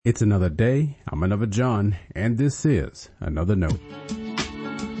It's another day. I'm another John, and this is Another Note.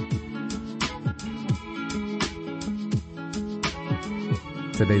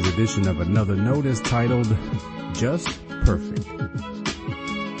 Today's edition of Another Note is titled, Just Perfect.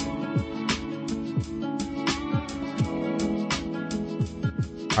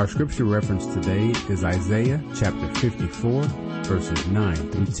 Our scripture reference today is Isaiah chapter 54, verses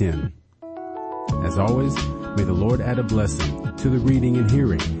 9 through 10. As always, may the Lord add a blessing to the reading and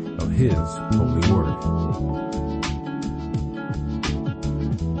hearing of His holy word.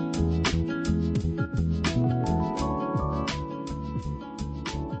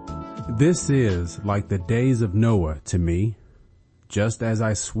 This is like the days of Noah to me, just as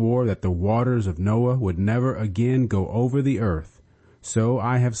I swore that the waters of Noah would never again go over the earth. So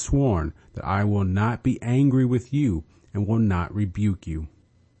I have sworn that I will not be angry with you and will not rebuke you.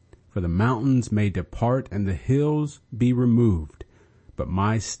 For the mountains may depart and the hills be removed, but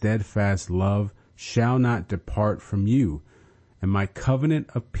my steadfast love shall not depart from you, and my covenant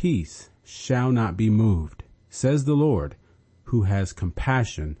of peace shall not be moved, says the Lord, who has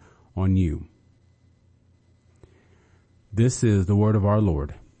compassion on you. This is the word of our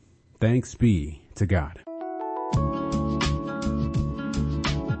Lord. Thanks be to God.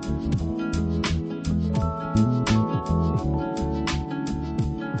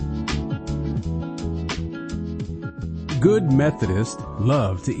 Good Methodists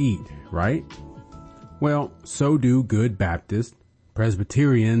love to eat, right? Well, so do good Baptists,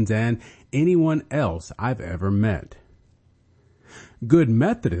 Presbyterians, and anyone else I've ever met. Good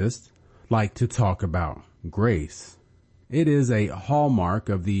Methodists like to talk about grace. It is a hallmark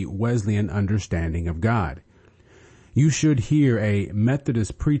of the Wesleyan understanding of God. You should hear a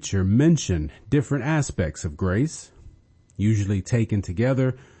Methodist preacher mention different aspects of grace. Usually taken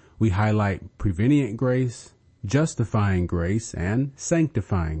together, we highlight prevenient grace, justifying grace, and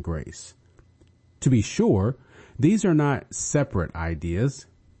sanctifying grace. To be sure, these are not separate ideas.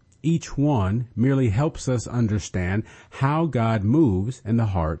 Each one merely helps us understand how God moves in the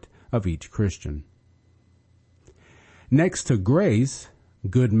heart of each Christian. Next to grace,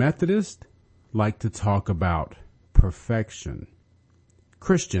 good Methodists like to talk about perfection.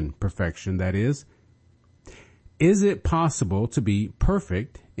 Christian perfection, that is. Is it possible to be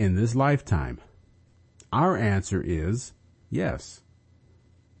perfect in this lifetime? Our answer is yes.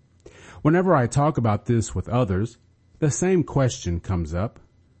 Whenever I talk about this with others, the same question comes up.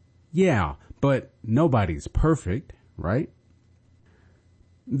 Yeah, but nobody's perfect, right?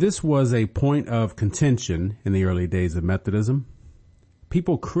 This was a point of contention in the early days of Methodism.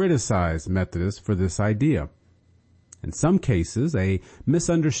 People criticized Methodists for this idea. In some cases, a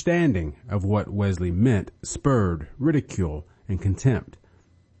misunderstanding of what Wesley meant spurred ridicule and contempt.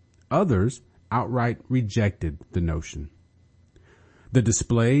 Others outright rejected the notion. The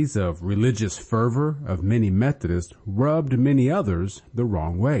displays of religious fervor of many Methodists rubbed many others the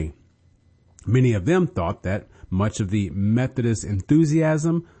wrong way. Many of them thought that much of the Methodist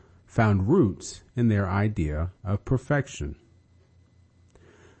enthusiasm found roots in their idea of perfection.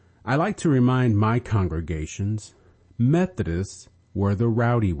 I like to remind my congregations, Methodists were the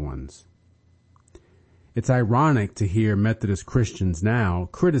rowdy ones. It's ironic to hear Methodist Christians now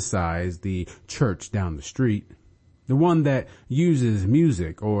criticize the church down the street, the one that uses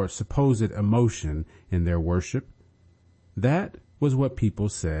music or supposed emotion in their worship. That was what people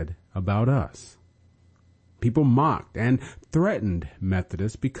said about us. People mocked and threatened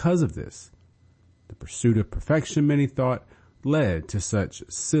Methodists because of this. The pursuit of perfection, many thought, led to such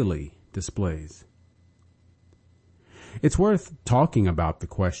silly displays. It's worth talking about the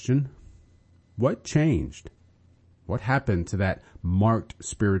question, what changed? What happened to that marked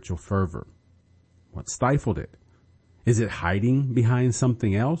spiritual fervor? What stifled it? Is it hiding behind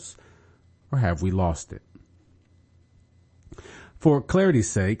something else, or have we lost it? For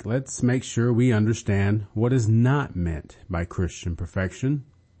clarity's sake, let's make sure we understand what is not meant by Christian perfection.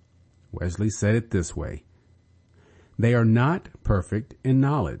 Wesley said it this way: they are not perfect in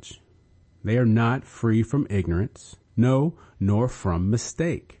knowledge. They are not free from ignorance, no, nor from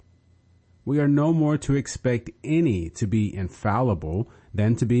mistake. We are no more to expect any to be infallible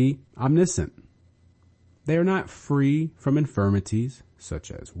than to be omniscient. They are not free from infirmities, such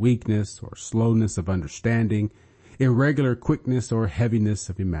as weakness or slowness of understanding, irregular quickness or heaviness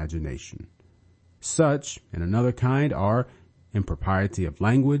of imagination. Such, in another kind, are impropriety of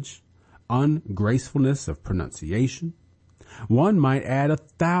language, ungracefulness of pronunciation. One might add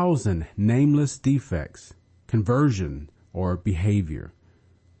 1,000 nameless defects, conversion, or behavior.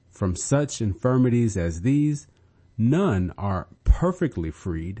 From such infirmities as these, none are perfectly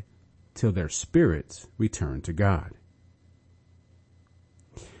freed till their spirits return to God.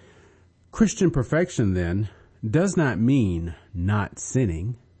 Christian perfection, then, does not mean not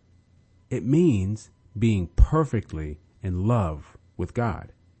sinning. It means being perfectly in love with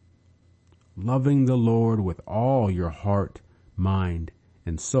God. Loving the Lord with all your heart, mind,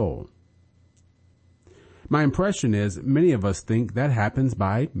 and soul. My impression is many of us think that happens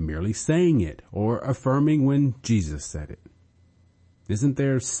by merely saying it or affirming when Jesus said it. Isn't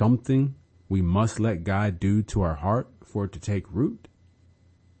there something we must let God do to our heart for it to take root?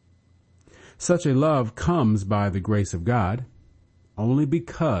 Such a love comes by the grace of God. Only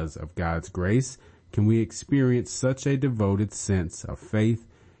because of God's grace can we experience such a devoted sense of faith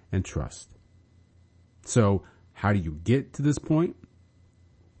and trust. So, how do you get to this point?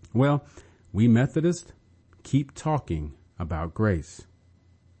 Well, we Methodists keep talking about grace.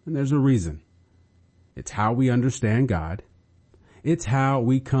 And there's a reason. It's how we understand God. It's how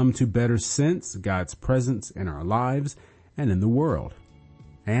we come to better sense God's presence in our lives and in the world.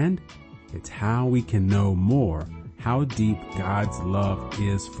 And it's how we can know more how deep God's love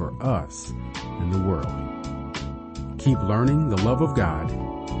is for us in the world. Keep learning the love of God,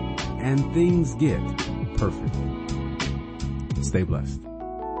 and things get perfect. Stay blessed.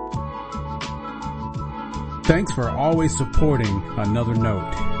 Thanks for always supporting Another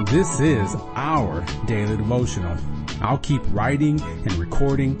Note. This is our daily devotional. I'll keep writing and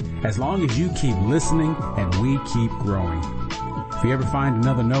recording as long as you keep listening and we keep growing. If you ever find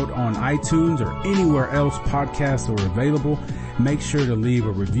Another Note on iTunes or anywhere else podcasts are available, make sure to leave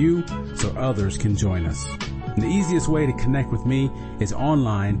a review so others can join us. And the easiest way to connect with me is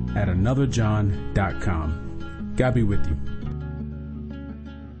online at anotherjohn.com. God be with you.